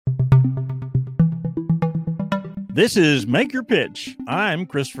This is Make Your Pitch. I'm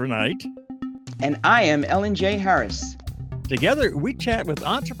Christopher Knight. And I am Ellen J. Harris. Together, we chat with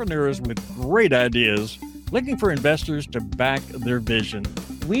entrepreneurs with great ideas, looking for investors to back their vision.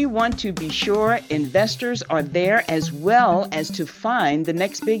 We want to be sure investors are there as well as to find the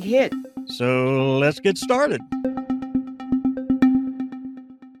next big hit. So let's get started.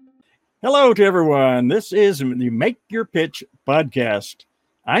 Hello to everyone. This is the Make Your Pitch podcast.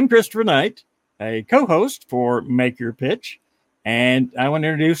 I'm Christopher Knight, a co-host for Make Your Pitch, and I want to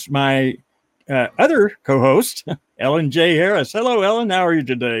introduce my other co-host, Ellen J. Harris. Hello, Ellen. How are you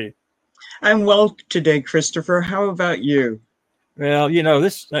today? I'm well today, Christopher. How about you? Well,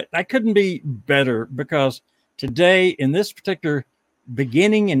 I couldn't be better because today, in this particular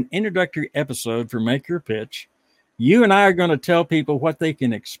beginning and introductory episode for Make Your Pitch, you and I are going to tell people what they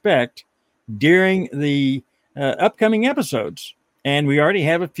can expect during the upcoming episodes. And we already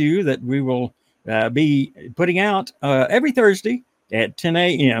have a few that we will be putting out every Thursday at 10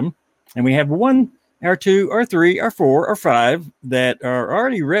 a.m. And we have 1 or 2 or 3 or 4 or 5 that are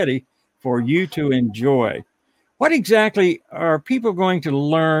already ready for you to enjoy. What exactly are people going to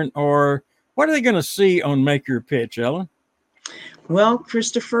learn, or what are they going to see on Make Your Pitch, Ellen? Well,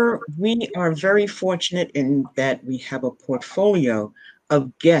 Christopher, we are very fortunate in that we have a portfolio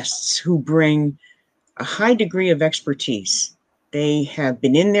of guests who bring a high degree of expertise. They have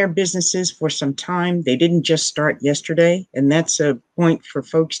been in their businesses for some time. They didn't just start yesterday, and that's a point for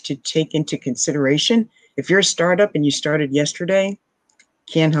folks to take into consideration. If you're a startup and you started yesterday,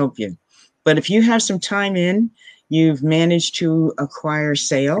 can't help you. But if you have some time in, you've managed to acquire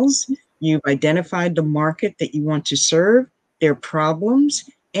sales, you've identified the market that you want to serve, their problems,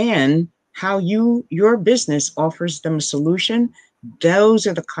 and how your business offers them a solution. Those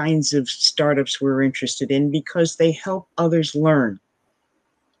are the kinds of startups we're interested in because they help others learn.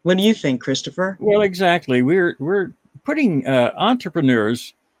 What do you think, Christopher? Well, exactly. We're putting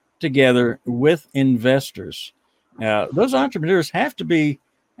entrepreneurs together with investors. Those entrepreneurs have to be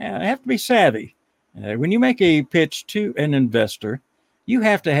savvy. When you make a pitch to an investor, you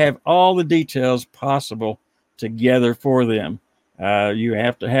have to have all the details possible together for them. You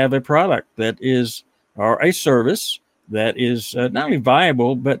have to have a product that is, or a service that is not only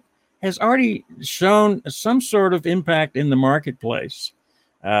viable, but has already shown some sort of impact in the marketplace.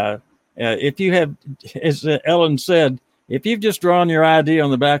 If you have, as Ellen said, if you've just drawn your idea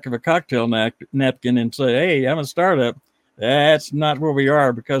on the back of a cocktail napkin and say, hey, I'm a startup, that's not where we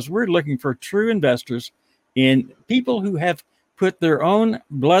are, because we're looking for true investors in people who have put their own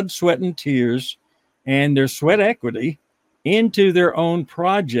blood, sweat, and tears and their sweat equity into their own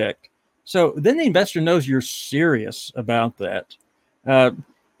project. So then the investor knows you're serious about that.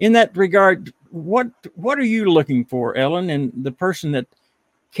 In that regard, what are you looking for, Ellen, and the person that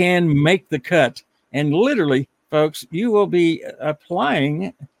can make the cut? And literally, folks, you will be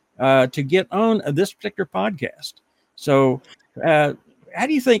applying to get on this particular podcast. So how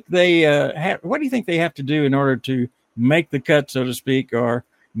do you think what do you think they have to do in order to make the cut, so to speak, or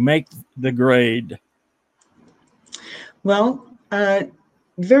make the grade? Well,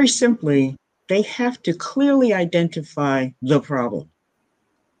 very simply, they have to clearly identify the problem.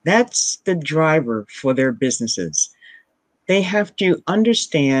 That's the driver for their businesses. They have to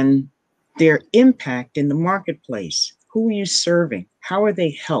understand their impact in the marketplace. Who are you serving? How are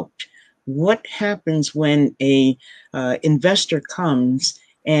they helped? What happens when a investor comes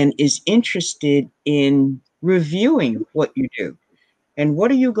and is interested in reviewing what you do? And what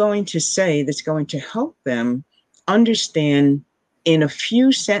are you going to say that's going to help them understand in a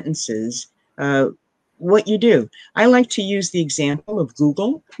few sentences what you do? I like to use the example of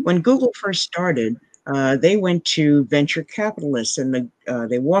Google. When Google first started, they went to venture capitalists, and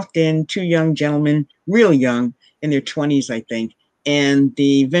they walked in, 2 young gentlemen, real young, in their 20s, I think. And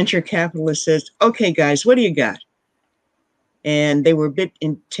the venture capitalist says, okay, guys, what do you got? And they were a bit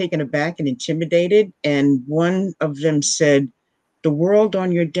taken aback and intimidated. And one of them said, the world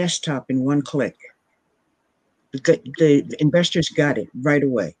on your desktop in 1 click. The investors got it right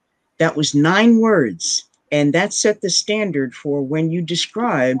away. That was 9 words. And that set the standard for when you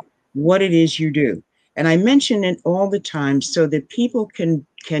describe what it is you do. And I mention it all the time so that people can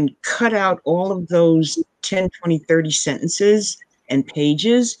cut out all of those 10, 20, 30 sentences and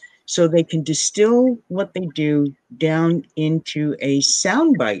pages so they can distill what they do down into a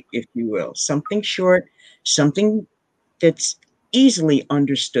soundbite, if you will, something short, something that's easily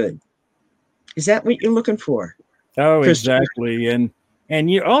understood. Is that what you're looking for? Oh, exactly.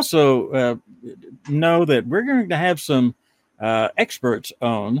 And you also know that we're going to have some experts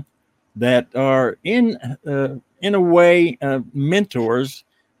on that are in a way mentors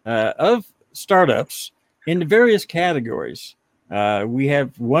of startups into various categories. We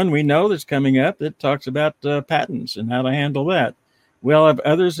have one we know that's coming up that talks about patents and how to handle that. We'll have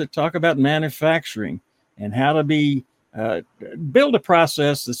others that talk about manufacturing and how to build a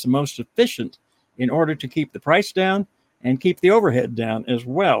process that's the most efficient in order to keep the price down and keep the overhead down as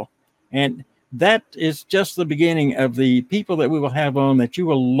well. And that is just the beginning of the people that we will have on that you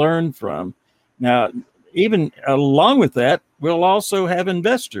will learn from. Now, even along with that, we'll also have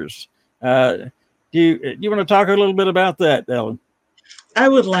investors. Do you want to talk a little bit about that, Ellen? I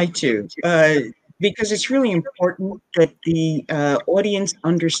would like to, because it's really important that the audience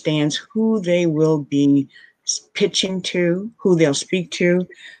understands who they will be pitching to, who they'll speak to.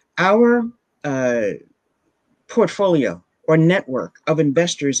 Our portfolio or network of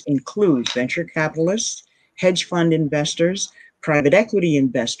investors includes venture capitalists, hedge fund investors, private equity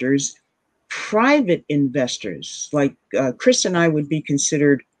investors, private investors, like Chris and I would be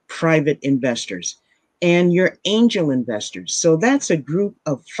considered private investors, and your angel investors. So that's a group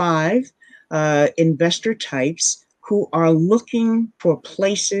of 5 investor types who are looking for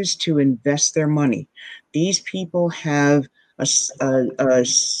places to invest their money. These people have a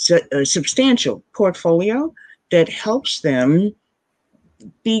substantial portfolio that helps them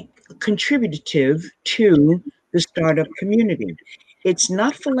be contributive to the startup community. It's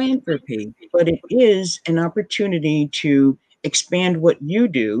not philanthropy, but it is an opportunity to expand what you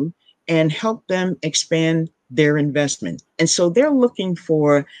do and help them expand their investment. And so they're looking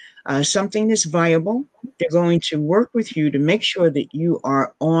for something that's viable. They're going to work with you to make sure that you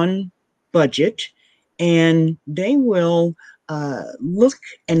are on budget, and they will look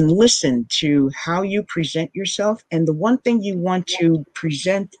and listen to how you present yourself. And the one thing you want to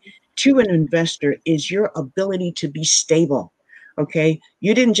present to an investor is your ability to be stable. Okay,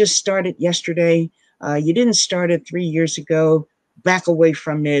 you didn't just start it yesterday. You didn't start it 3 years ago, back away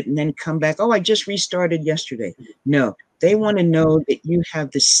from it, and then come back. Oh, I just restarted yesterday. No, they want to know that you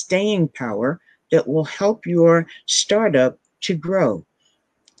have the staying power that will help your startup to grow.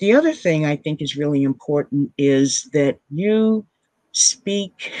 The other thing I think is really important is that you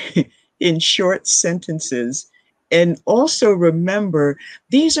speak in short sentences, and also remember,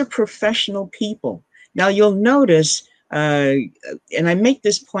 these are professional people. Now you'll notice, and I make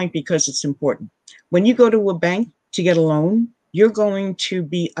this point because it's important. When you go to a bank to get a loan, you're going to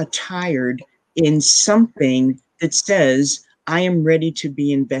be attired in something that says, I am ready to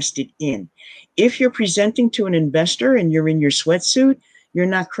be invested in. If you're presenting to an investor and you're in your sweatsuit, you're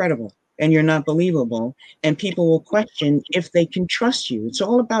not credible and you're not believable, and people will question if they can trust you. It's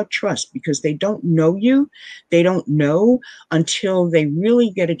all about trust, because they don't know you. They don't know until they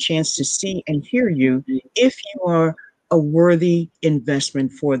really get a chance to see and hear you if you are a worthy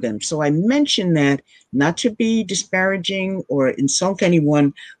investment for them. So I mention that not to be disparaging or insult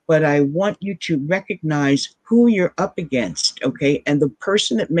anyone, but I want you to recognize who you're up against, okay? And the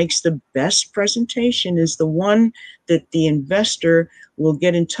person that makes the best presentation is the one that the investor will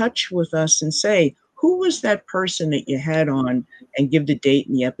get in touch with us and say, who was that person that you had on, and give the date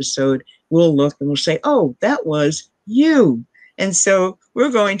and the episode. We'll look and we'll say, oh, that was you. And so we're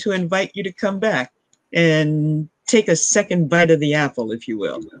going to invite you to come back and take a second bite of the apple, if you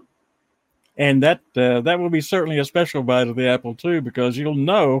will. And that will be certainly a special bite of the apple too, because you'll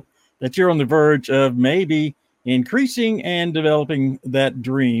know that you're on the verge of maybe increasing and developing that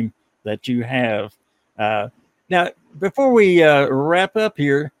dream that you have. Now, before we wrap up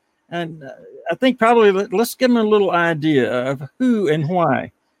here, and I think probably let's give them a little idea of who and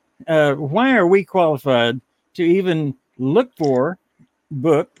why. Why are we qualified to even look for,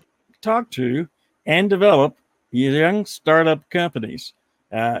 book, talk to, and develop young startup companies?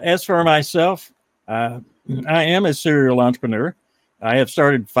 As for myself, I am a serial entrepreneur. I have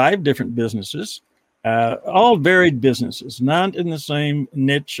started 5 different businesses, all varied businesses, not in the same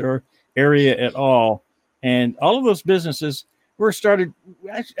niche or area at all. And all of those businesses were started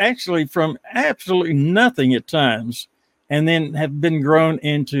actually from absolutely nothing at times, and then have been grown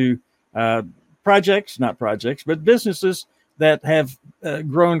into not projects, but businesses that have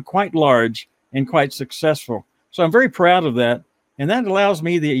grown quite large and quite successful. So I'm very proud of that. And that allows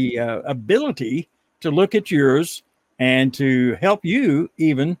me the ability to look at yours and to help you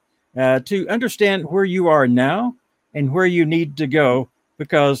even to understand where you are now and where you need to go,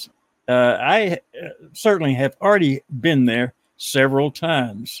 because I certainly have already been there several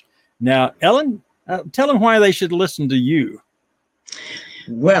times. Now, Ellen, tell them why they should listen to you.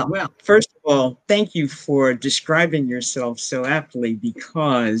 Well, first of all, thank you for describing yourself so aptly,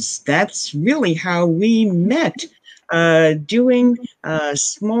 because that's really how we met, doing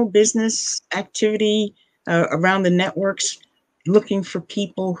small business activity around the networks. looking for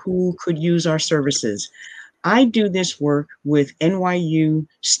people who could use our services. I do this work with NYU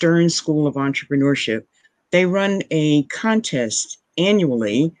Stern School of Entrepreneurship. They run a contest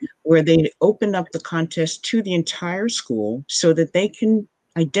annually where they open up the contest to the entire school so that they can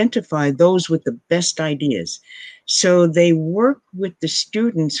identify those with the best ideas. So they work with the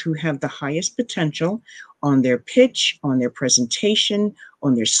students who have the highest potential on their pitch, on their presentation,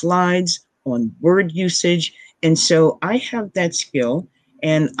 on their slides, on word usage. And so I have that skill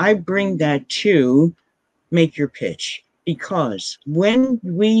and I bring that to Make Your Pitch, because when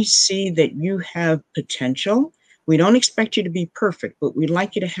we see that you have potential, we don't expect you to be perfect, but we'd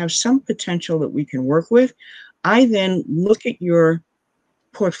like you to have some potential that we can work with. I then look at your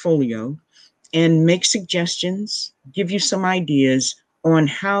portfolio and make suggestions, give you some ideas on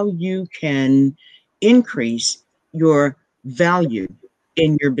how you can increase your value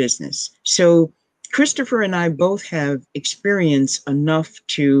in your business. So Christopher and I both have experience enough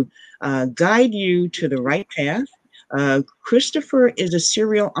to guide you to the right path. Christopher is a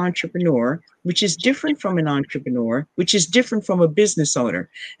serial entrepreneur, which is different from an entrepreneur, which is different from a business owner.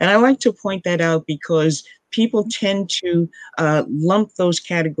 And I like to point that out because people tend to lump those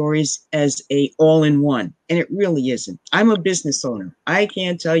categories as a all-in-one, and it really isn't. I'm a business owner. I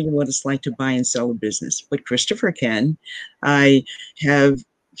can't tell you what it's like to buy and sell a business, but Christopher can. I have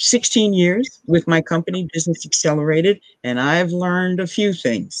 16 years with my company, Business Accelerated, and I've learned a few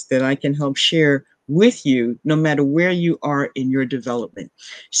things that I can help share with you no matter where you are in your development.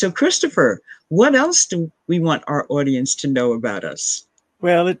 So, Christopher, what else do we want our audience to know about us?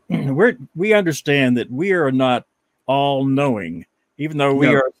 Well, we understand that we are not all knowing, even though we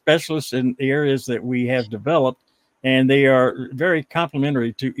are specialists in the areas that we have developed, and they are very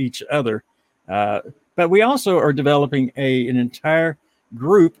complementary to each other. But we also are developing an entire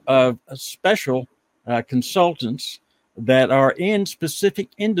group of special consultants that are in specific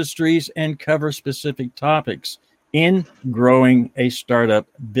industries and cover specific topics in growing a startup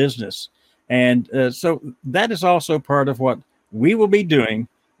business. And so that is also part of what we will be doing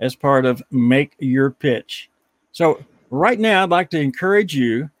as part of Make Your Pitch. So right now, I'd like to encourage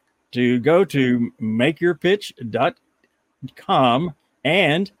you to go to makeyourpitch.com,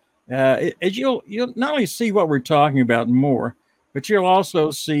 and as you'll not only see what we're talking about more, but you'll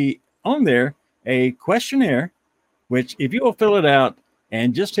also see on there a questionnaire, which if you will fill it out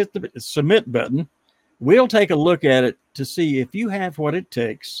and just hit the submit button, we'll take a look at it to see if you have what it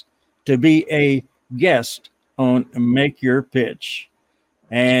takes to be a guest on Make Your Pitch.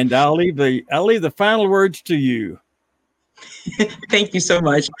 And I'll leave the final words to you. Thank you so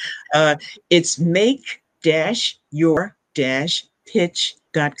much. It's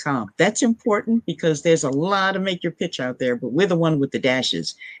make-your-pitch.com. That's important because there's a lot of Make Your Pitch out there, but we're the one with the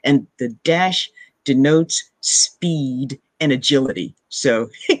dashes, and the dash denotes speed and agility. So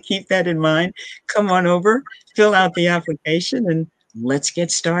keep that in mind. Come on over, fill out the application, and let's get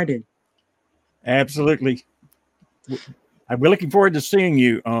started. Absolutely. I'm looking forward to seeing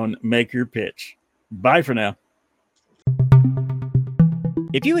you on Make Your Pitch. Bye for now.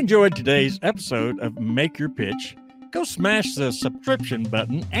 If you enjoyed today's episode of Make Your Pitch, go smash the subscription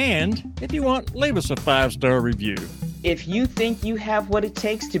button, and if you want, leave us a 5-star review. If you think you have what it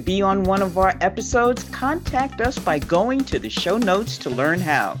takes to be on one of our episodes, contact us by going to the show notes to learn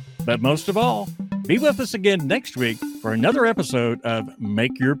how. But most of all, be with us again next week for another episode of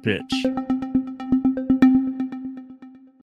Make Your Pitch.